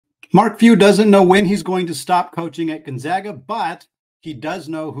Mark Few doesn't know when he's going to stop coaching at Gonzaga, but he does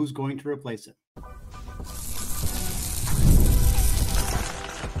know who's going to replace him.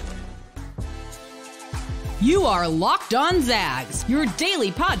 You are Locked On Zags, your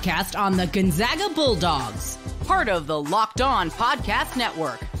daily podcast on the Gonzaga Bulldogs. Part of the Locked On Podcast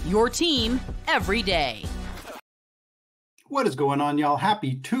Network, your team every day. What is going on, y'all?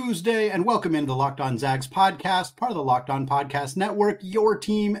 Happy Tuesday, and welcome into the Locked On Zags podcast, part of the Locked On Podcast Network, your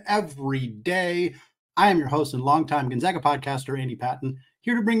team every day. I am your host and longtime Gonzaga podcaster, Andy Patton,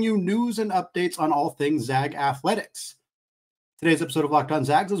 here to bring you news and updates on all things Zag athletics. Today's episode of Locked On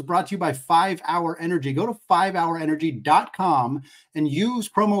Zags is brought to you by 5 Hour Energy. Go to 5hourenergy.com and use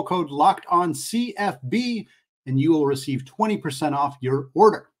promo code LOCKEDONCFB, and you will receive 20% off your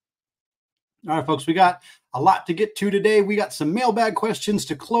order. All right, folks, we got a lot to get to today. We got some mailbag questions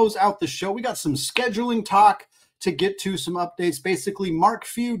to close out the show. We got some scheduling talk to get to, some updates. Basically, Mark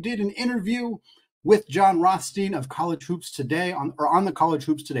Few did an interview with John Rothstein of College Hoops Today on the College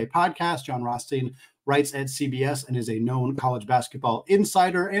Hoops Today podcast. John Rothstein writes at CBS and is a known college basketball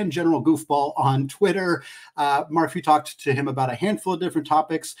insider and general goofball on Twitter. Mark Few talked to him about a handful of different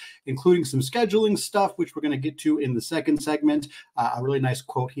topics, including some scheduling stuff, which we're going to get to in the second segment. A really nice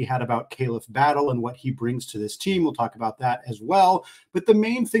quote he had about Khalif Battle and what he brings to this team. We'll talk about that as well. But the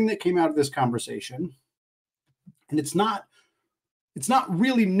main thing that came out of this conversation, and it's not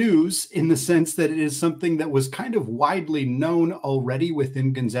really news in the sense that it is something that was kind of widely known already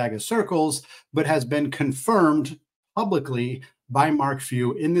within Gonzaga circles, but has been confirmed publicly by Mark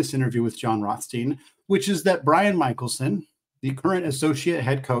Few in this interview with John Rothstein, which is that Brian Michaelson, the current associate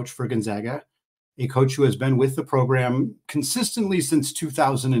head coach for Gonzaga, a coach who has been with the program consistently since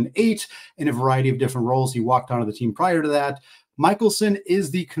 2008 in a variety of different roles. He walked onto the team prior to that. Michaelson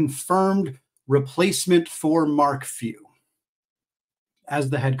is the confirmed replacement for Mark Few as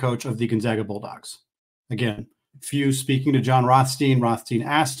the head coach of the Gonzaga Bulldogs. Again, Few speaking to John Rothstein. Rothstein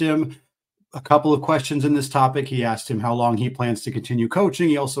asked him a couple of questions in this topic. He asked him how long he plans to continue coaching.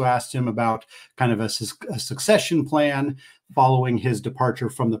 He also asked him about kind of a succession plan following his departure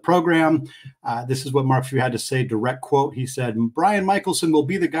from the program. This is what Mark Few had to say, direct quote. He said, "Brian Michaelson will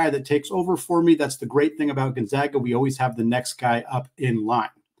be the guy that takes over for me. That's the great thing about Gonzaga. We always have the next guy up in line."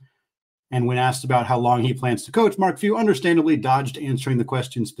 And when asked about how long he plans to coach, Mark Few understandably dodged answering the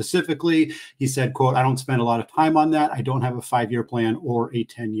question specifically. He said, quote, "I don't spend a lot of time on that. I don't have a 5-year plan or a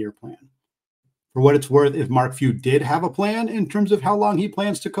 10-year plan." For what it's worth, if Mark Few did have a plan in terms of how long he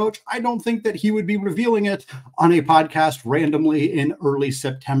plans to coach, I don't think that he would be revealing it on a podcast randomly in early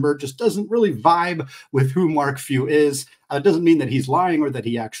September. Just doesn't really vibe with who Mark Few is. It doesn't mean that he's lying or that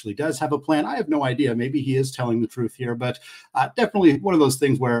he actually does have a plan. I have no idea. Maybe he is telling the truth here, but definitely one of those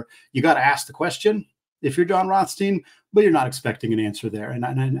things where you got to ask the question if you're John Rothstein, but you're not expecting an answer there. And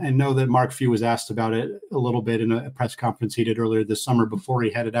I know that Mark Few was asked about it a little bit in a press conference he did earlier this summer before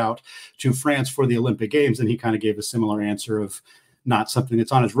he headed out to France for the Olympic Games. And he kind of gave a similar answer of not something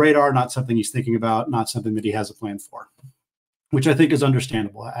that's on his radar, not something he's thinking about, not something that he has a plan for, which I think is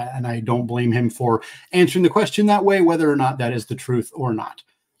understandable. And I don't blame him for answering the question that way, whether or not that is the truth or not.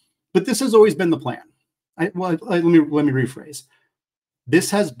 But this has always been the plan. Let me rephrase.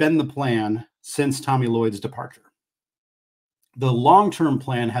 This has been the plan since Tommy Lloyd's departure. The long-term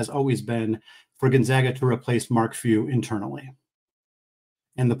plan has always been for Gonzaga to replace Mark Few internally.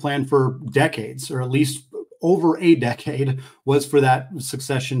 And the plan for decades, or at least over a decade, was for that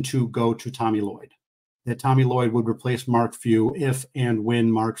succession to go to Tommy Lloyd. That Tommy Lloyd would replace Mark Few if and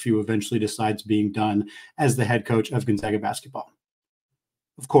when Mark Few eventually decides being done as the head coach of Gonzaga basketball.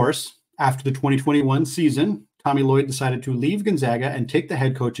 Of course, after the 2021 season, Tommy Lloyd decided to leave Gonzaga and take the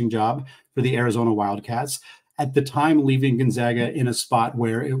head coaching job for the Arizona Wildcats, at the time leaving Gonzaga in a spot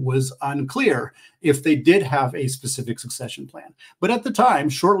where it was unclear if they did have a specific succession plan. But at the time,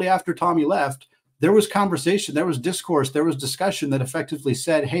 shortly after Tommy left, there was conversation, there was discourse, there was discussion that effectively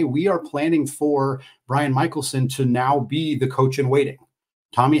said, hey, we are planning for Brian Michaelson to now be the coach in waiting.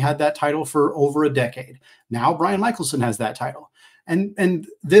 Tommy had that title for over a decade. Now Brian Michaelson has that title. And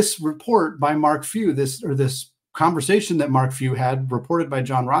this report by Mark Few, this conversation that Mark Few had reported by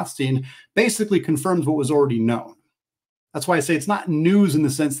John Rothstein, basically confirms what was already known. That's why I say it's not news in the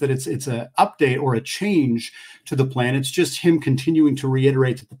sense that it's an update or a change to the plan. It's just him continuing to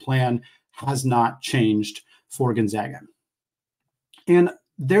reiterate that the plan has not changed for Gonzaga. And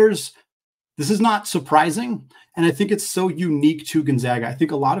this is not surprising. And I think it's so unique to Gonzaga. I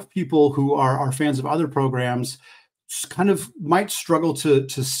think a lot of people who are fans of other programs kind of might struggle to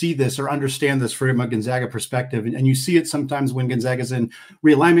see this or understand this from a Gonzaga perspective. And you see it sometimes when Gonzaga's in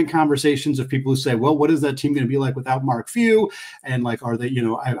realignment conversations of people who say, well, what is that team going to be like without Mark Few? And like, are they, you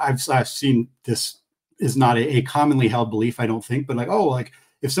know, I've seen this is not a commonly held belief, I don't think, but like, oh, like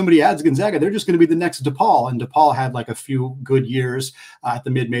if somebody adds Gonzaga, they're just going to be the next DePaul. And DePaul had like a few good years at the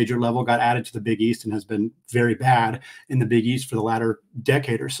mid-major level, got added to the Big East and has been very bad in the Big East for the latter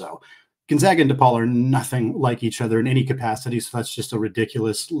decade or so. Gonzaga and DePaul are nothing like each other in any capacity. So that's just a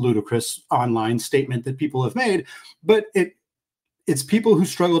ridiculous, ludicrous online statement that people have made. But it's people who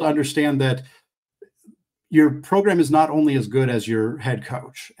struggle to understand that your program is not only as good as your head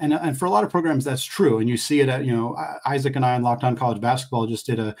coach. And for a lot of programs, that's true. And you see it at, you know, Isaac and I on Locked On College Basketball just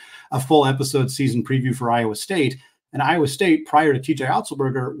did a full episode season preview for Iowa State. And Iowa State, prior to TJ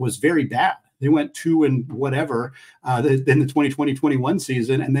Otzelberger, was very bad. They went 2 and whatever in the 2020-21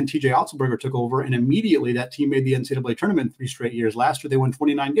 season. And then TJ Otzelberger took over. And immediately that team made the NCAA tournament 3 straight years. Last year, they won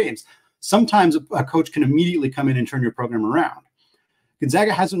 29 games. Sometimes a coach can immediately come in and turn your program around.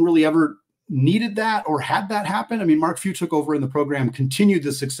 Gonzaga hasn't really ever needed that or had that happen. I mean, Mark Few took over in the program, continued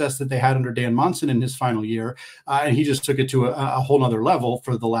the success that they had under Dan Monson in his final year, and he just took it to a whole nother level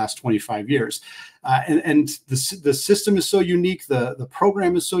for the last 25 years. And the system is so unique. The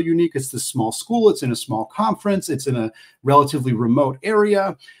program is so unique. It's this small school. It's in a small conference. It's in a relatively remote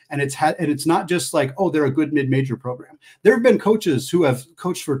area. And it's not just like, oh, they're a good mid-major program. There have been coaches who have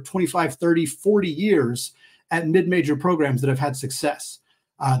coached for 25, 30, 40 years at mid-major programs that have had success.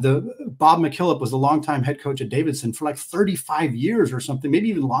 Bob McKillop was the longtime head coach at Davidson for like 35 years or something, maybe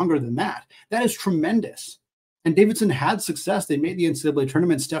even longer than that. That is tremendous. And Davidson had success. They made the NCAA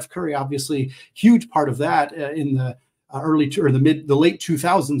tournament. Steph Curry, obviously, huge part of that in the the late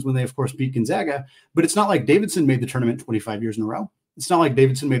 2000s when they, of course, beat Gonzaga. But it's not like Davidson made the tournament 25 years in a row. It's not like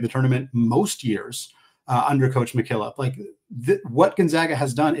Davidson made the tournament most years under Coach McKillop. Like what Gonzaga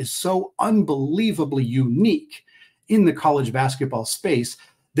has done is so unbelievably unique in the college basketball space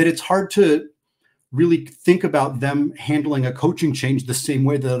that it's hard to really think about them handling a coaching change the same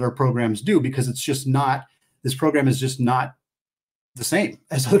way that other programs do, because it's just not, this program is just not the same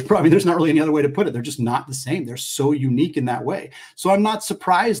as other programs. I mean, there's not really any other way to put it. They're just not the same. They're so unique in that way. So I'm not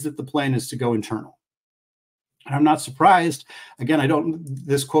surprised that the plan is to go internal. And I'm not surprised. Again,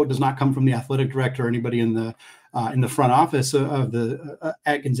 this quote does not come from the athletic director or anybody in the front office of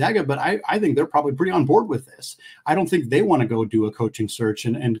at Gonzaga, but I think they're probably pretty on board with this. I don't think they want to go do a coaching search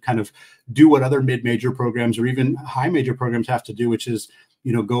and kind of do what other mid-major programs or even high major programs have to do, which is,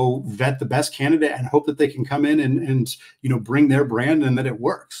 you know, go vet the best candidate and hope that they can come in and you know, bring their brand and that it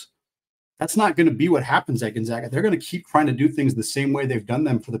works. That's not going to be what happens at Gonzaga. They're going to keep trying to do things the same way they've done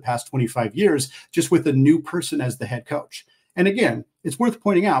them for the past 25 years, just with a new person as the head coach. And again, it's worth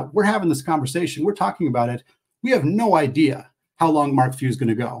pointing out, we're having this conversation, we're talking about it. We have no idea how long Mark Few is going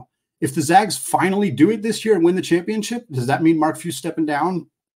to go. If the Zags finally do it this year and win the championship, does that mean Mark Few stepping down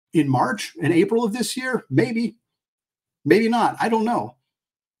in March and April of this year? Maybe, maybe not. I don't know.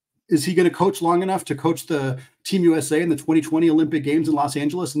 Is he going to coach long enough to coach the Team USA in the 2020 Olympic Games in Los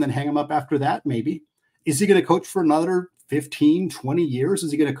Angeles and then hang him up after that? Maybe. Is he going to coach for another 15, 20 years?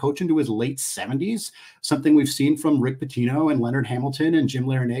 Is he going to coach into his late 70s? Something we've seen from Rick Pitino and Leonard Hamilton and Jim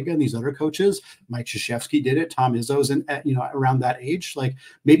Larinaga and these other coaches. Mike Krzyzewski did it. Tom Izzo's around that age. Like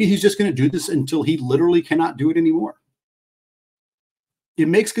maybe he's just going to do this until he literally cannot do it anymore. It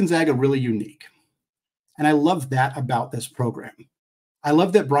makes Gonzaga really unique. And I love that about this program. I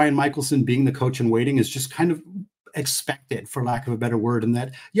love that Brian Michaelson being the coach in waiting is just kind of expected, for lack of a better word. And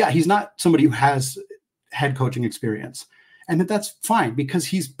that, yeah, he's not somebody who has head coaching experience. And that's fine because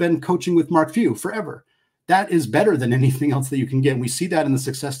he's been coaching with Mark Few forever. That is better than anything else that you can get. And we see that in the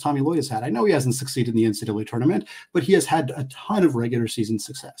success Tommy Lloyd has had. I know he hasn't succeeded in the NCAA tournament, but he has had a ton of regular season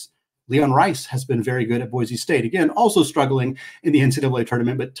success. Leon Rice has been very good at Boise State. Again, also struggling in the NCAA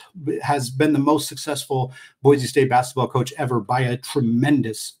tournament, but has been the most successful Boise State basketball coach ever by a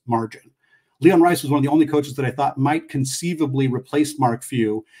tremendous margin. Leon Rice was one of the only coaches that I thought might conceivably replace Mark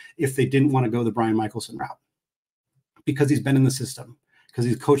Few if they didn't want to go the Brian Michaelson route, because he's been in the system, because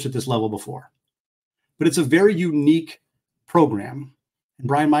he's coached at this level before. But it's a very unique program. And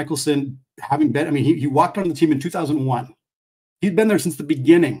Brian Michaelson, having been, I mean, he walked on the team in 2001. He'd been there since the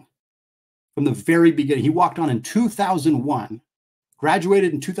beginning. From the very beginning. He walked on in 2001,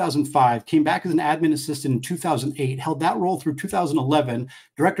 graduated in 2005, came back as an admin assistant in 2008, held that role through 2011,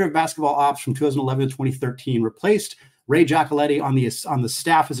 director of basketball ops from 2011 to 2013, replaced Ray Giacoletti on the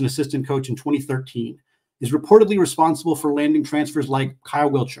staff as an assistant coach in 2013, is reportedly responsible for landing transfers like Kyle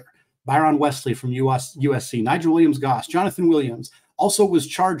Wiltshire, Byron Wesley from USC, Nigel Williams-Goss, Jonathan Williams, Also was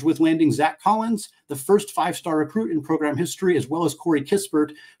charged with landing Zach Collins, the first 5-star recruit in program history, as well as Corey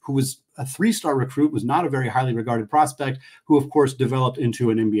Kispert, who was a 3-star recruit, was not a very highly regarded prospect, who, of course, developed into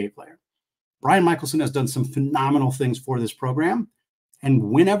an NBA player. Brian Michaelson has done some phenomenal things for this program.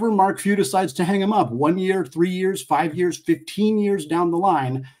 And whenever Mark Few decides to hang him up 1 year, 3 years, 5 years, 15 years down the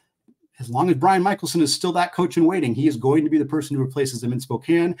line, as long as Brian Michaelson is still that coach in waiting, he is going to be the person who replaces him in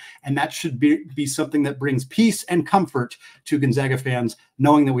Spokane. And that should be something that brings peace and comfort to Gonzaga fans,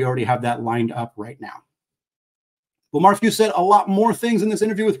 knowing that we already have that lined up right now. Well, Mark Few said a lot more things in this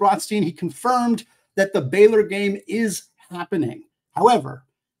interview with Rothstein. He confirmed that the Baylor game is happening. However,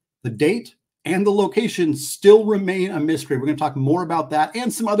 the date and the location still remain a mystery. We're going to talk more about that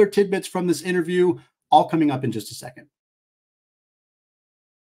and some other tidbits from this interview, all coming up in just a second.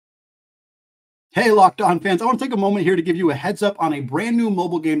 Hey, Locked On fans, I want to take a moment here to give you a heads up on a brand new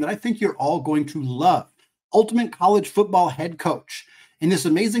mobile game that I think you're all going to love. Ultimate College Football Head Coach. In this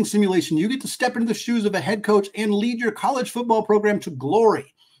amazing simulation, you get to step into the shoes of a head coach and lead your college football program to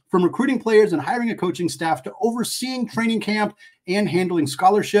glory. From recruiting players and hiring a coaching staff to overseeing training camp and handling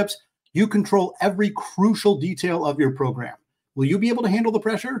scholarships, you control every crucial detail of your program. Will you be able to handle the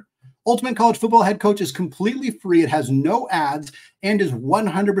pressure? Ultimate College Football Head Coach is completely free. It has no ads and is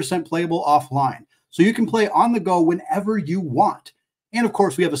 100% playable offline. So you can play on the go whenever you want. And of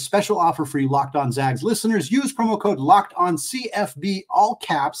course, we have a special offer for you Locked On Zags listeners. Use promo code LOCKEDONCFB, all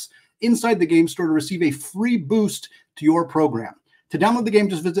caps, inside the game store to receive a free boost to your program. To download the game,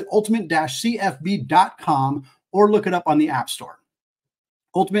 just visit ultimate-cfb.com or look it up on the App Store.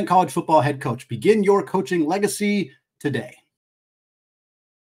 Ultimate College Football Head Coach. Begin your coaching legacy today.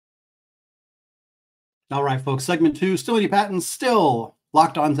 All right, folks, segment 2, still Eddie Patton, still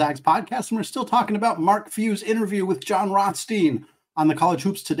Locked On Zags podcast, and we're still talking about Mark Few's interview with John Rothstein on the College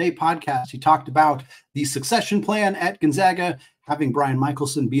Hoops Today podcast. He talked about the succession plan at Gonzaga, having Brian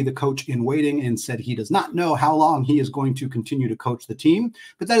Michaelson be the coach in waiting, and said he does not know how long he is going to continue to coach the team.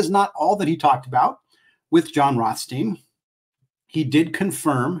 But that is not all that he talked about with John Rothstein. He did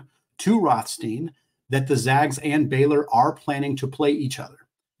confirm to Rothstein that the Zags and Baylor are planning to play each other.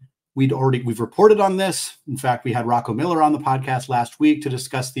 We've reported on this. In fact, we had Rocco Miller on the podcast last week to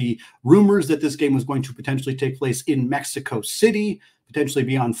discuss the rumors that this game was going to potentially take place in Mexico City, potentially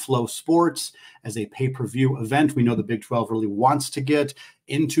be on Flow Sports as a pay-per-view event. We know the Big 12 really wants to get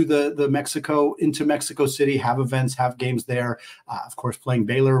into Mexico City, have events, have games there. Of course, playing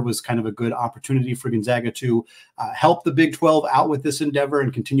Baylor was kind of a good opportunity for Gonzaga to help the Big 12 out with this endeavor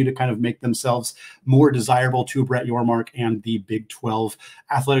and continue to kind of make themselves more desirable to Brett Yormark and the Big 12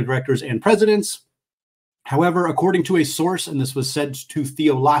 athletic directors and presidents. However, according to a source, and this was said to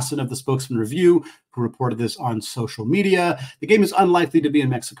Theo Lawson of the Spokesman Review, who reported this on social media, the game is unlikely to be in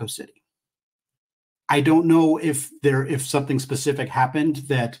Mexico City. I don't know if something specific happened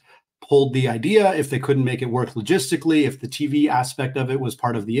that pulled the idea, if they couldn't make it work logistically, if the TV aspect of it was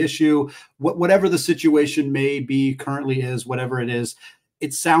part of the issue, whatever the situation may be, currently is, whatever it is,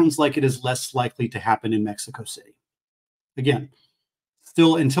 it sounds like it is less likely to happen in Mexico City. Again,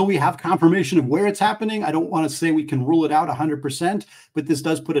 still, until we have confirmation of where it's happening, I don't want to say we can rule it out 100%, but this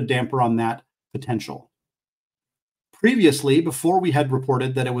does put a damper on that potential. Previously, before we had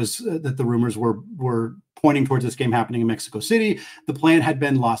reported that it was that the rumors were pointing towards this game happening in Mexico City, the plan had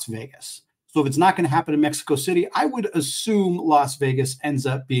been Las Vegas. So if it's not going to happen in Mexico City, I would assume Las Vegas ends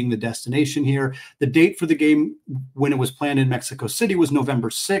up being the destination here. The date for the game when it was planned in Mexico City was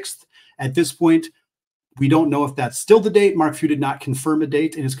November 6th. At this point, we don't know if that's still the date. Mark Few did not confirm a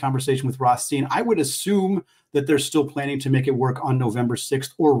date in his conversation with Rothstein. I would assume that they're still planning to make it work on November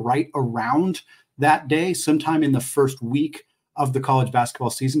 6th or right around that day, sometime in the first week of the college basketball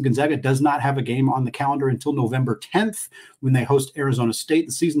season. Gonzaga does not have a game on the calendar until November 10th when they host Arizona State.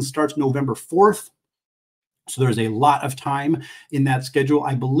 The season starts November 4th. So there's a lot of time in that schedule.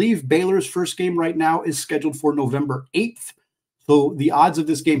 I believe Baylor's first game right now is scheduled for November 8th. So the odds of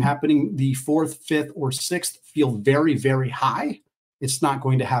this game happening the 4th, 5th, or 6th feel very, very high. It's not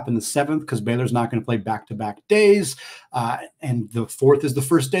going to happen the 7th because Baylor's not going to play back-to-back days. And the 4th is the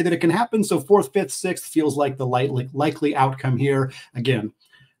first day that it can happen. So 4th, 5th, 6th feels like the likely outcome here. Again,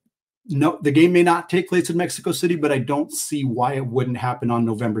 no, the game may not take place in Mexico City, but I don't see why it wouldn't happen on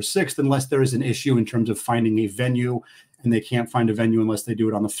November 6th unless there is an issue in terms of finding a venue, and they can't find a venue unless they do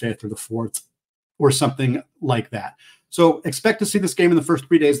it on the 5th or the 4th or something like that. So expect to see this game in the first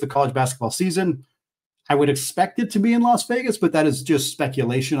 3 days of the college basketball season. I would expect it to be in Las Vegas, but that is just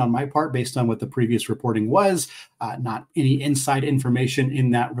speculation on my part based on what the previous reporting was, not any inside information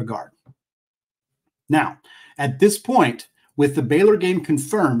in that regard. Now, at this point, with the Baylor game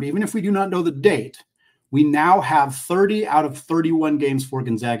confirmed, even if we do not know the date, We now have 30 out of 31 games for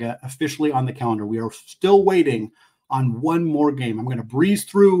Gonzaga officially on the calendar. We are still waiting on one more game. I'm going to breeze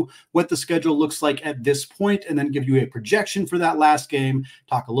through what the schedule looks like at this point and then give you a projection for that last game,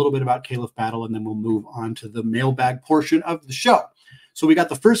 talk a little bit about Khalif Battle, and then we'll move on to the mailbag portion of the show. So we got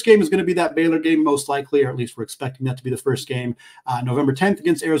the first game is going to be that Baylor game, most likely, or at least we're expecting that to be the first game. November 10th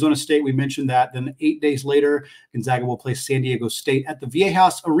against Arizona State. We mentioned that. Then 8 days later, Gonzaga will play San Diego State at the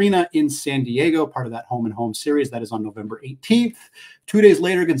Viejas Arena in San Diego, part of that home and home series. That is on November 18th. 2 days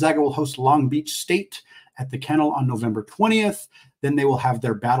later, Gonzaga will host Long Beach State at the Kennel on November 20th. Then they will have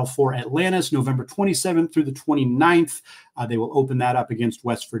their battle for Atlantis, November 27th through the 29th. They will open that up against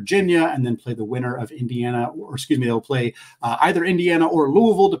West Virginia and then play the winner of Indiana, or excuse me, they'll play either Indiana or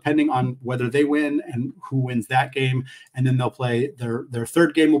Louisville, depending on whether they win and who wins that game. And then they'll play their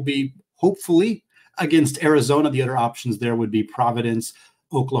third game will be hopefully against Arizona. The other options there would be Providence,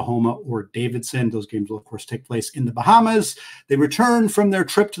 Oklahoma, or Davidson. Those games will, of course, take place in the Bahamas. They return from their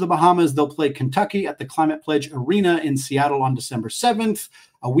trip to the Bahamas. They'll play Kentucky at the Climate Pledge Arena in Seattle on December 7th.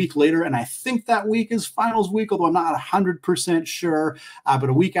 A week later, and I think that week is finals week, although I'm not 100% sure, but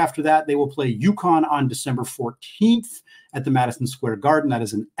a week after that, they will play UConn on December 14th at the Madison Square Garden. That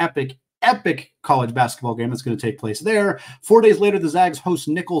is an epic college basketball game that's going to take place there. 4 days later, the Zags host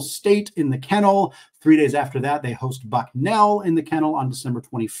Nicholls State in the Kennel. 3 days after that, they host Bucknell in the Kennel on December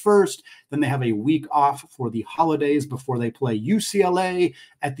 21st. Then they have a week off for the holidays before they play UCLA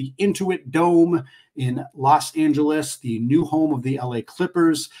at the Intuit Dome in Los Angeles, the new home of the LA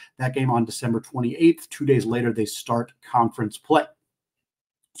Clippers. That game on December 28th. 2 days later, they start conference play.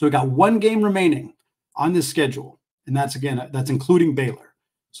 So we got one game remaining on this schedule, and that's including Baylor.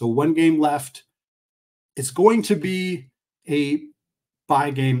 So one game left. It's going to be a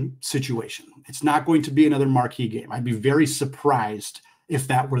bye game situation. It's not going to be another marquee game. I'd be very surprised if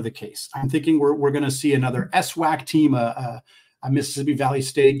that were the case. I'm thinking we're going to see another SWAC team, a Mississippi Valley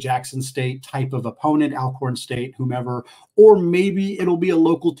State, Jackson State type of opponent, Alcorn State, whomever, or maybe it'll be a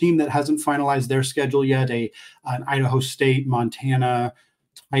local team that hasn't finalized their schedule yet, an Idaho State, Montana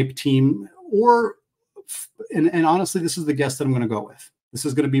type team, and honestly, this is the guess that I'm going to go with. This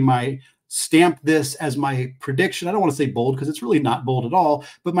is going to be my stamp this as my prediction. I don't want to say bold because it's really not bold at all,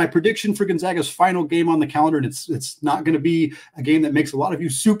 but my prediction for Gonzaga's final game on the calendar, and it's not going to be a game that makes a lot of you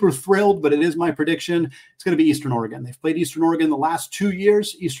super thrilled, but it is my prediction. It's going to be Eastern Oregon. They've played Eastern Oregon the last 2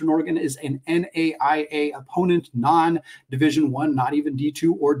 years. Eastern Oregon is an NAIA opponent, non-Division I, not even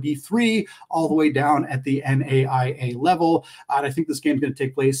D2 or D3, all the way down at the NAIA level. And I think this game is going to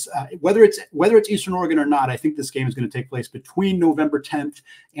take place, whether it's Eastern Oregon or not, I think this game is going to take place between November 10th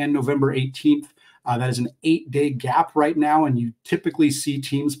and November 18th. That is an 8-day gap right now, and you typically see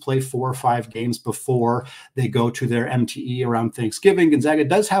teams play 4 or 5 games before they go to their MTE around Thanksgiving. Gonzaga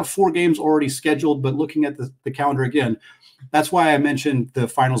does have 4 games already scheduled, but looking at the calendar again, that's why I mentioned the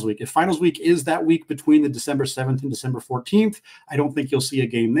finals week. If finals week is that week between the December 7th and December 14th, I don't think you'll see a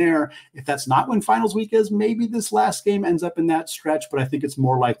game there. If that's not when finals week is, maybe this last game ends up in that stretch, but I think it's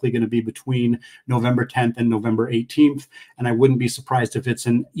more likely going to be between November 10th and November 18th. And I wouldn't be surprised if it's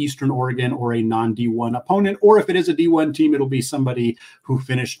an Eastern Oregon or a non-D1 opponent, or if it is a D1 team, it'll be somebody who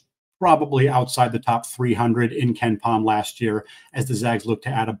finished probably outside the top 300 in Ken Pom last year as the Zags look to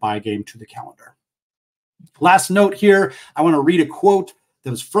add a bye game to the calendar. Last note here, I want to read a quote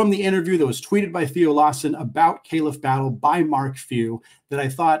that was from the interview that was tweeted by Theo Lawson about Khalif Battle by Mark Few that I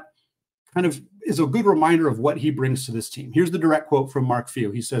thought kind of is a good reminder of what he brings to this team. Here's the direct quote from Mark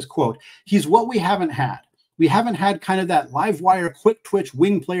Few. He says, quote, "He's what we haven't had. We haven't had kind of that live wire, quick twitch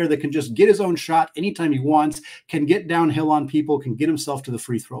wing player that can just get his own shot anytime he wants, can get downhill on people, can get himself to the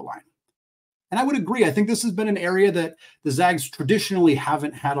free throw line." And I would agree. I think this has been an area that the Zags traditionally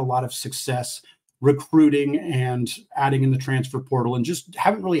haven't had a lot of success recruiting and adding in the transfer portal, and just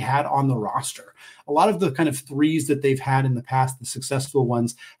haven't really had on the roster. A lot of the kind of threes that they've had in the past, the successful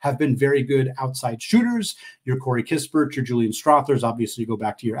ones, have been very good outside shooters. Your Corey Kispert, your Julian Strothers, obviously you go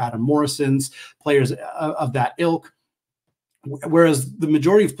back to your Adam Morrisons, players of that ilk. Whereas the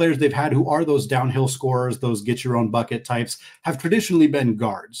majority of players they've had who are those downhill scorers, those get your own bucket types, have traditionally been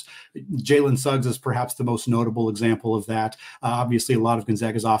guards. Jalen Suggs is perhaps the most notable example of that. Obviously, a lot of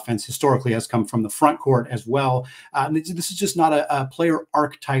Gonzaga's offense historically has come from the front court as well. This is just not a player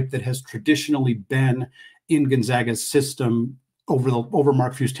archetype that has traditionally been in Gonzaga's system over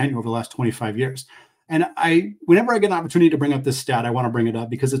Mark Few's tenure over the last 25 years. And whenever I get an opportunity to bring up this stat, I want to bring it up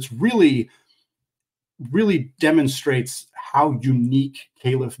because it's really demonstrates how unique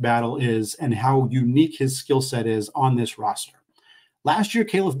Khalif Battle is and how unique his skill set is on this roster. Last year,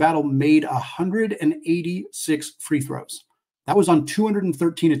 Khalif Battle made 186 free throws. That was on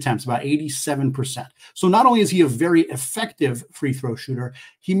 213 attempts, about 87%. So not only is he a very effective free throw shooter,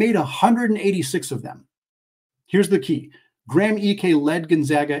 he made 186 of them. Here's the key. Graham Ike led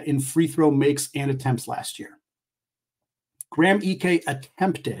Gonzaga in free throw makes and attempts last year. Graham Ike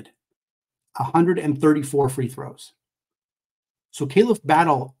attempted 134 free throws. So Khalif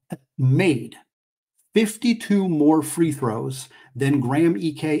Battle made 52 more free throws than Graham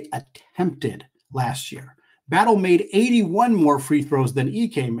Ike attempted last year. Battle made 81 more free throws than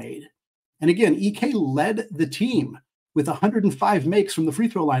Ike made. And again, Ike led the team with 105 makes from the free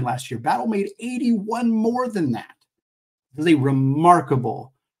throw line last year. Battle made 81 more than that. This is a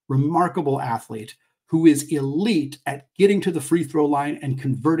remarkable, remarkable athlete who is elite at getting to the free throw line and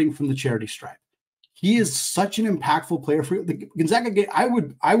converting from the charity stripe. He is such an impactful player for the Gonzaga game.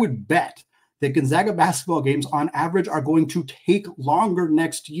 I would bet that Gonzaga basketball games on average are going to take longer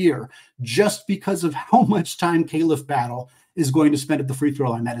next year just because of how much time Khalif Battle is going to spend at the free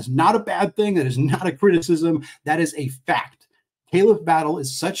throw line. That is not a bad thing. That is not a criticism. That is a fact. Khalif Battle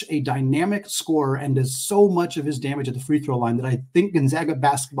is such a dynamic scorer and does so much of his damage at the free throw line that I think Gonzaga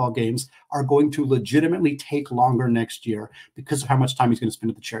basketball games are going to legitimately take longer next year because of how much time he's going to spend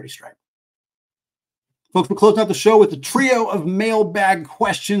at the charity stripe. Folks, we're closing out the show with a trio of mailbag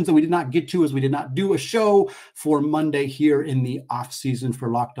questions that we did not get to as we did not do a show for Monday here in the offseason for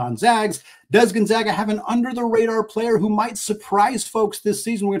Locked On Zags. Does Gonzaga have an under-the-radar player who might surprise folks this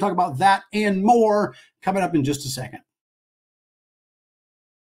season? We're going to talk about that and more coming up in just a second.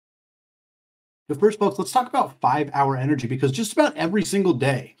 But first, folks, let's talk about 5-hour energy because just about every single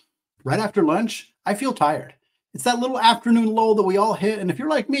day, right after lunch, I feel tired. It's that little afternoon lull that we all hit, and if you're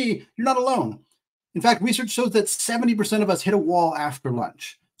like me, you're not alone. In fact, research shows that 70% of us hit a wall after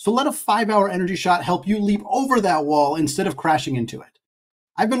lunch. So let a 5-hour energy shot help you leap over that wall instead of crashing into it.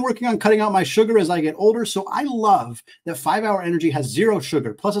 I've been working on cutting out my sugar as I get older, so I love that 5-hour energy has 0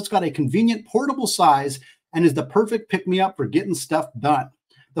 sugar. Plus, it's got a convenient portable size and is the perfect pick-me-up for getting stuff done.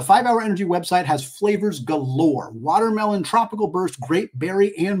 The 5-hour energy website has flavors galore: watermelon, tropical burst, grape,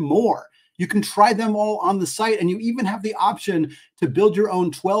 berry, and more. You can try them all on the site, and you even have the option to build your own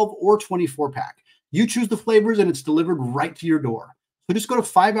 12 or 24 pack. You choose the flavors and it's delivered right to your door. So just go to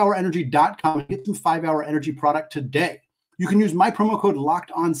 5hourenergy.com and get some 5-hour energy product today. You can use my promo code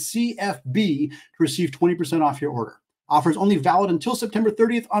LOCKEDONCFB to receive 20% off your order. Offer is only valid until September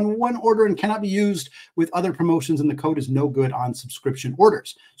 30th on one order and cannot be used with other promotions, and the code is no good on subscription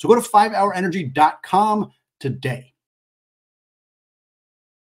orders. So go to 5hourenergy.com today.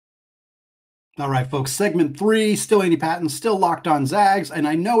 All right, folks, segment 3, still Andy Patton, still Locked On Zags. And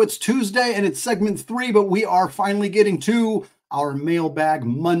I know it's Tuesday and it's segment 3, but we are finally getting to our Mailbag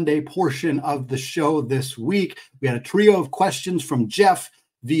Monday portion of the show this week. We had a trio of questions from Jeff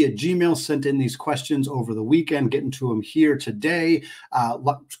via Gmail, sent in these questions over the weekend, getting to them here today.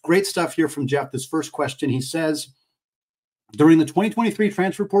 Great stuff here from Jeff. This first question, he says, during the 2023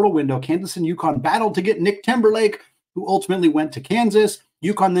 transfer portal window, Kansas and UConn battled to get Nick Timberlake, who ultimately went to Kansas.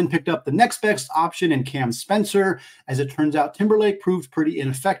 UConn then picked up the next best option in Cam Spencer. As it turns out, Timberlake proved pretty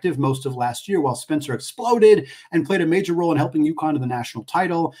ineffective most of last year, while Spencer exploded and played a major role in helping UConn to the national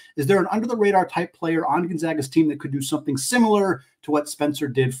title. Is there an under-the-radar type player on Gonzaga's team that could do something similar to what Spencer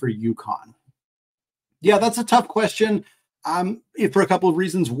did for UConn? Yeah, that's a tough question for a couple of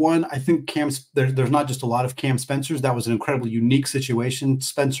reasons. One, I think there's not just a lot of Cam Spencers. That was an incredibly unique situation.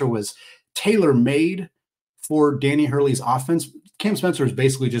 Spencer was tailor-made for Danny Hurley's offense. Cam Spencer is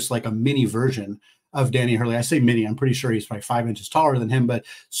basically just like a mini version of Danny Hurley. I say mini, I'm pretty sure he's probably 5 inches taller than him, but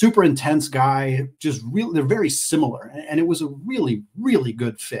super intense guy, just really, they're very similar. And it was a really, really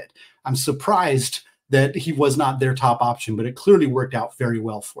good fit. I'm surprised that he was not their top option, but it clearly worked out very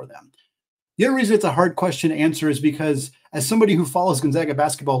well for them. The other reason it's a hard question to answer is because as somebody who follows Gonzaga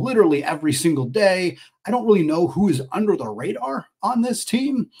basketball literally every single day, I don't really know who is under the radar on this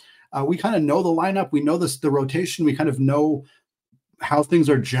team. We kind of know the lineup. We know the rotation. We kind of know how things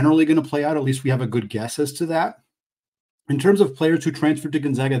are generally going to play out. At least we have a good guess as to that. In terms of players who transferred to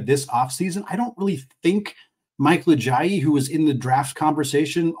Gonzaga this offseason, I don't really think Mike Ajayi, who was in the draft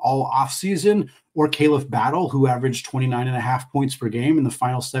conversation all offseason, or Khalif Battle, who averaged 29.5 points per game in the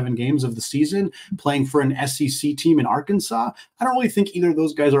final 7 games of the season, playing for an SEC team in Arkansas. I don't really think either of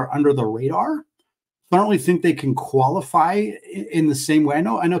those guys are under the radar. I don't really think they can qualify in the same way. I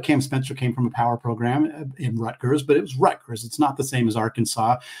know Cam Spencer came from a power program in Rutgers, but it was Rutgers. It's not the same as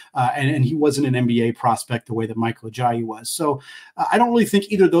Arkansas. And he wasn't an NBA prospect the way that Michael Ajayi was. So I don't really think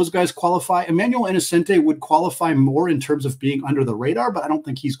either of those guys qualify. Emmanuel Innocente would qualify more in terms of being under the radar, but I don't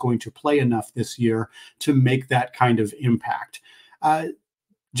think he's going to play enough this year to make that kind of impact.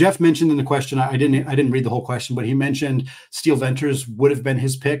 Jeff mentioned in the question, I didn't read the whole question, but he mentioned Steele Venters would have been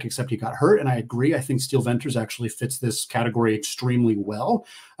his pick, except he got hurt. And I agree. I think Steele Venters actually fits this category extremely well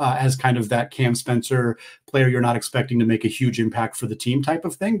as kind of that Cam Spencer player you're not expecting to make a huge impact for the team type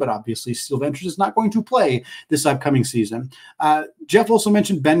of thing. But obviously, Steele Venters is not going to play this upcoming season. Jeff also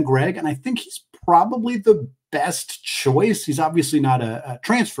mentioned Ben Gregg, and I think he's probably the best choice. He's obviously not a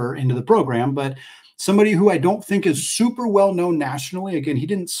transfer into the program, but somebody who I don't think is super well known nationally. Again, he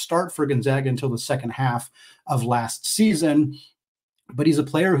didn't start for Gonzaga until the second half of last season, but he's a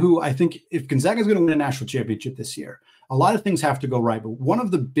player who I think if Gonzaga is going to win a national championship this year, a lot of things have to go right. But one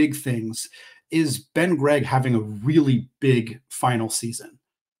of the big things is Ben Gregg having a really big final season.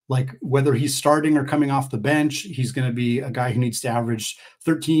 Like whether he's starting or coming off the bench, he's going to be a guy who needs to average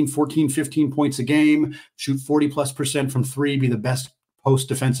 13, 14, 15 points a game, shoot 40+% from three, be the best post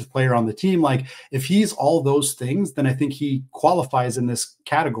defensive player on the team. Like if he's all those things, then I think he qualifies in this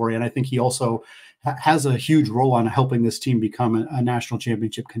category. And I think he also has a huge role on helping this team become a national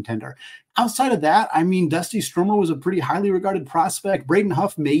championship contender. Outside of that, I mean, Dusty Stromer was a pretty highly regarded prospect. Braden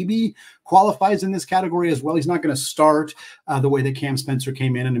Huff maybe qualifies in this category as well. He's not going to start the way that Cam Spencer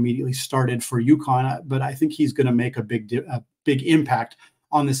came in and immediately started for UConn, but I think he's going to make a big impact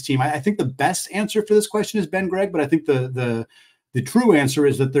on this team. I think the best answer for this question is Ben Gregg, but I think the true answer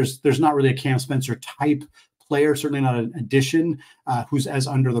is that there's not really a Cam Spencer type player, certainly not an addition who's as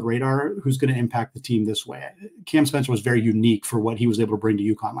under the radar, who's going to impact the team this way. Cam Spencer was very unique for what he was able to bring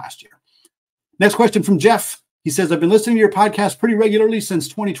to UConn last year. Next question from Jeff. He says, I've been listening to your podcast pretty regularly since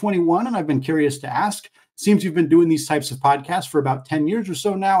 2021, and I've been curious to ask, seems you've been doing these types of podcasts for about 10 years or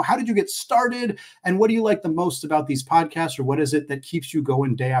so now. How did you get started? And what do you like the most about these podcasts, or what is it that keeps you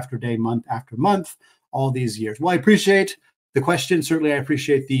going day after day, month after month, all these years? Well, I appreciate the question. Certainly, I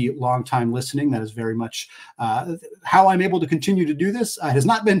appreciate the long time listening. That is very much how I'm able to continue to do this. It has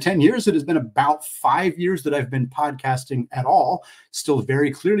not been 10 years. It has been about 5 years that I've been podcasting at all. Still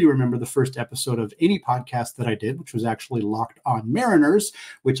very clearly remember the first episode of any podcast that I did, which was actually Locked on Mariners,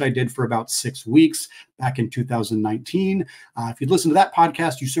 which I did for about 6 weeks back in 2019. If you'd listened to that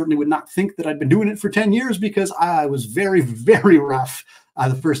podcast, you certainly would not think that I'd been doing it for 10 years because I was very, very rough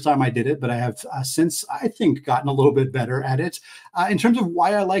the first time I did it, but I have since, I think, gotten a little bit better at it. In terms of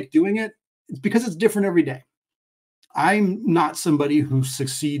why I like doing it, it's because it's different every day. I'm not somebody who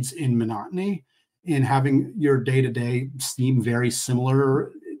succeeds in monotony, in having your day-to-day seem very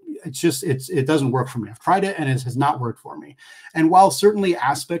similar. It's just, it doesn't work for me. I've tried it and it has not worked for me. And while certainly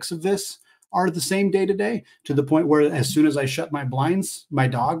aspects of this are the same day to day, to the point where as soon as I shut my blinds, my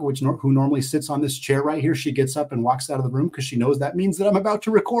dog, who normally sits on this chair right here, she gets up and walks out of the room because she knows that means that I'm about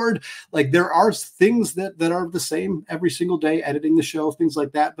to record. Like there are things that are the same every single day, editing the show, things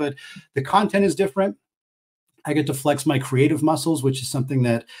like that. But the content is different. I get to flex my creative muscles, which is something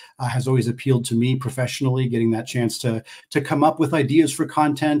that has always appealed to me professionally, getting that chance to come up with ideas for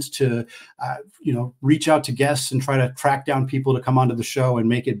content, to reach out to guests and try to track down people to come onto the show and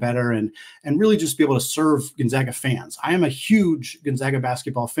make it better, and really just be able to serve Gonzaga fans. I am a huge Gonzaga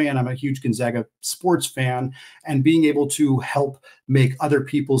basketball fan. I'm a huge Gonzaga sports fan, and being able to help make other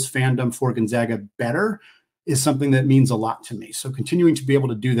people's fandom for Gonzaga better is something that means a lot to me. So continuing to be able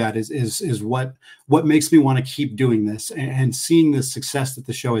to do that is what makes me want to keep doing this, and seeing the success that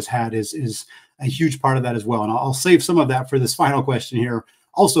the show has had is a huge part of that as well. And I'll save some of that for this final question here.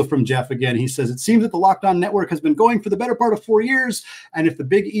 Also from Jeff again, he says, it seems that the Locked On Network has been going for the better part of 4 years. And if the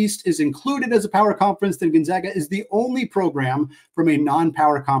Big East is included as a power conference, then Gonzaga is the only program from a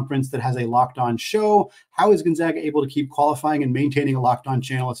non-power conference that has a Locked On show. How is Gonzaga able to keep qualifying and maintaining a Locked On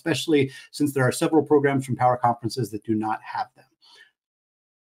channel, especially since there are several programs from power conferences that do not have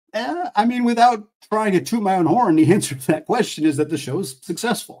them? I mean, without trying to toot my own horn, the answer to that question is that the show is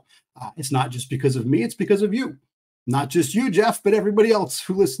successful. It's not just because of me, it's because of you. Not just you, Jeff, but everybody else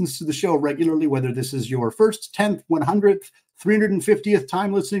who listens to the show regularly, whether this is your first, 10th, 100th, 350th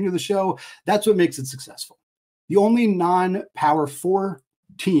time listening to the show. That's what makes it successful. The only non-Power 4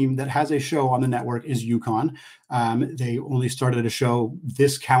 team that has a show on the network is UConn. They only started a show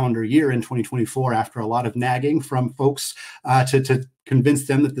this calendar year in 2024 after a lot of nagging from folks to convince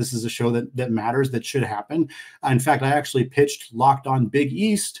them that this is a show that matters, that should happen. In fact, I actually pitched Locked On Big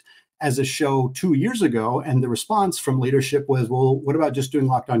East as a show 2 years ago, and the response from leadership was, well, what about just doing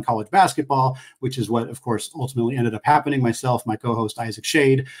Locked On College Basketball, which is what, of course, ultimately ended up happening. Myself, my co-host Isaac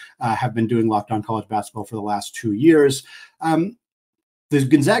Shade have been doing Locked On College Basketball for the last 2 years. The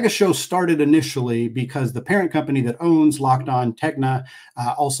Gonzaga show started initially because the parent company that owns Locked On, Tegna,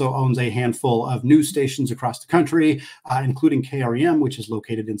 also owns a handful of news stations across the country, including KREM, which is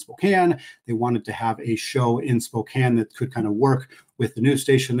located in Spokane. They wanted to have a show in Spokane that could kind of work with the news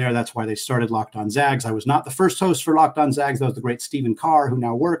station there. That's why they started Locked On Zags. I was not the first host for Locked On Zags. That was the great Stephen Carr, who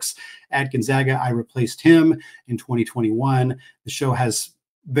now works at Gonzaga. I replaced him in 2021. The show has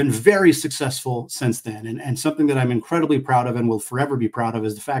been very successful since then. And something that I'm incredibly proud of and will forever be proud of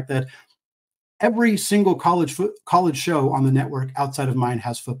is the fact that every single college show on the network outside of mine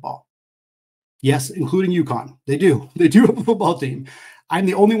has football. Yes, including UConn. They do have a football team. I'm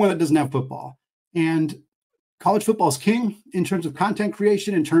the only one that doesn't have football. And college football is king in terms of content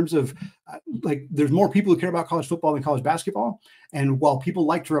creation, in terms of like, there's more people who care about college football than college basketball. And while people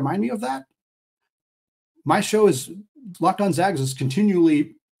like to remind me of that, my show is Locked On Zags is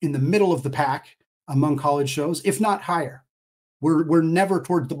continually in the middle of the pack among college shows, if not higher. We're never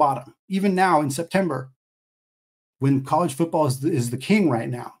towards the bottom. Even now in September, when college football is the king right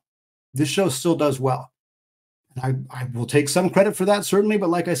now, this show still does well. And I will take some credit for that, certainly. But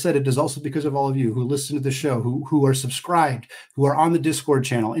like I said, it is also because of all of you who listen to the show, who are subscribed, who are on the Discord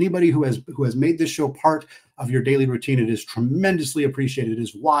channel. Anybody who has made this show part of your daily routine, it is tremendously appreciated. It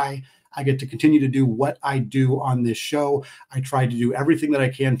is why I get to continue to do what I do on this show. I try to do everything that I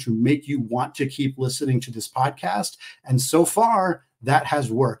can to make you want to keep listening to this podcast. And so far, that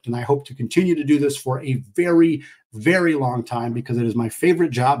has worked. And I hope to continue to do this for a very, very long time, because it is my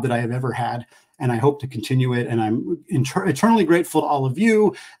favorite job that I have ever had. And I hope to continue it. And I'm eternally grateful to all of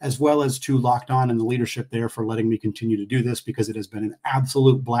you, as well as to Locked On and the leadership there, for letting me continue to do this, because it has been an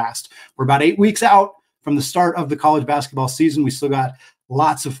absolute blast. We're about 8 weeks out from the start of the college basketball season. We still got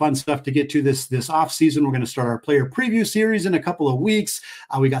lots of fun stuff to get to this off season. We're going to start our player preview series in a couple of weeks.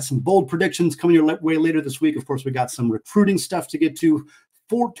 We got some bold predictions coming your way later this week. Of course, we got some recruiting stuff to get to.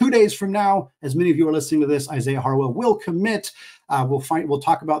 2 days from now, as many of you are listening to this, Isaiah Harwell will commit. We'll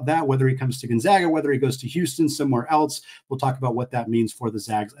talk about that, whether he comes to Gonzaga, whether he goes to Houston, somewhere else. We'll talk about what that means for the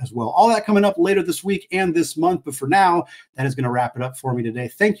Zags as well. All that coming up later this week and this month. But for now, that is going to wrap it up for me today.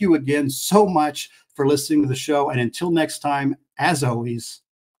 Thank you again so much for listening to the show. And until next time, as always,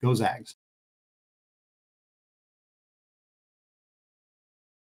 go Zags.